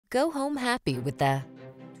Go home happy with the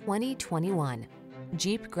 2021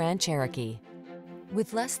 Jeep Grand Cherokee.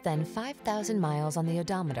 With less than 5,000 miles on the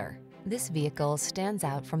odometer, this vehicle stands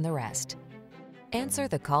out from the rest. Answer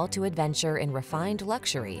the call to adventure in refined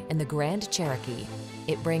luxury in the Grand Cherokee.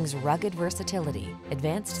 It brings rugged versatility,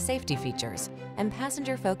 advanced safety features, and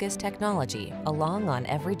passenger-focused technology along on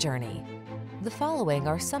every journey. The following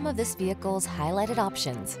are some of this vehicle's highlighted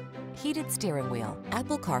options: heated steering wheel,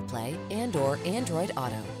 Apple CarPlay and/or Android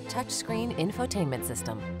Auto, touchscreen infotainment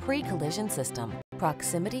system, pre-collision system,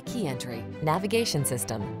 proximity key entry, navigation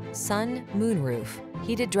system, sun, moonroof,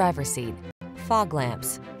 heated driver's seat, fog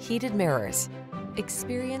lamps, heated mirrors.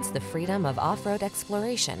 Experience the freedom of off-road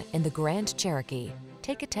exploration in the Grand Cherokee.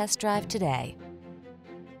 Take a test drive today.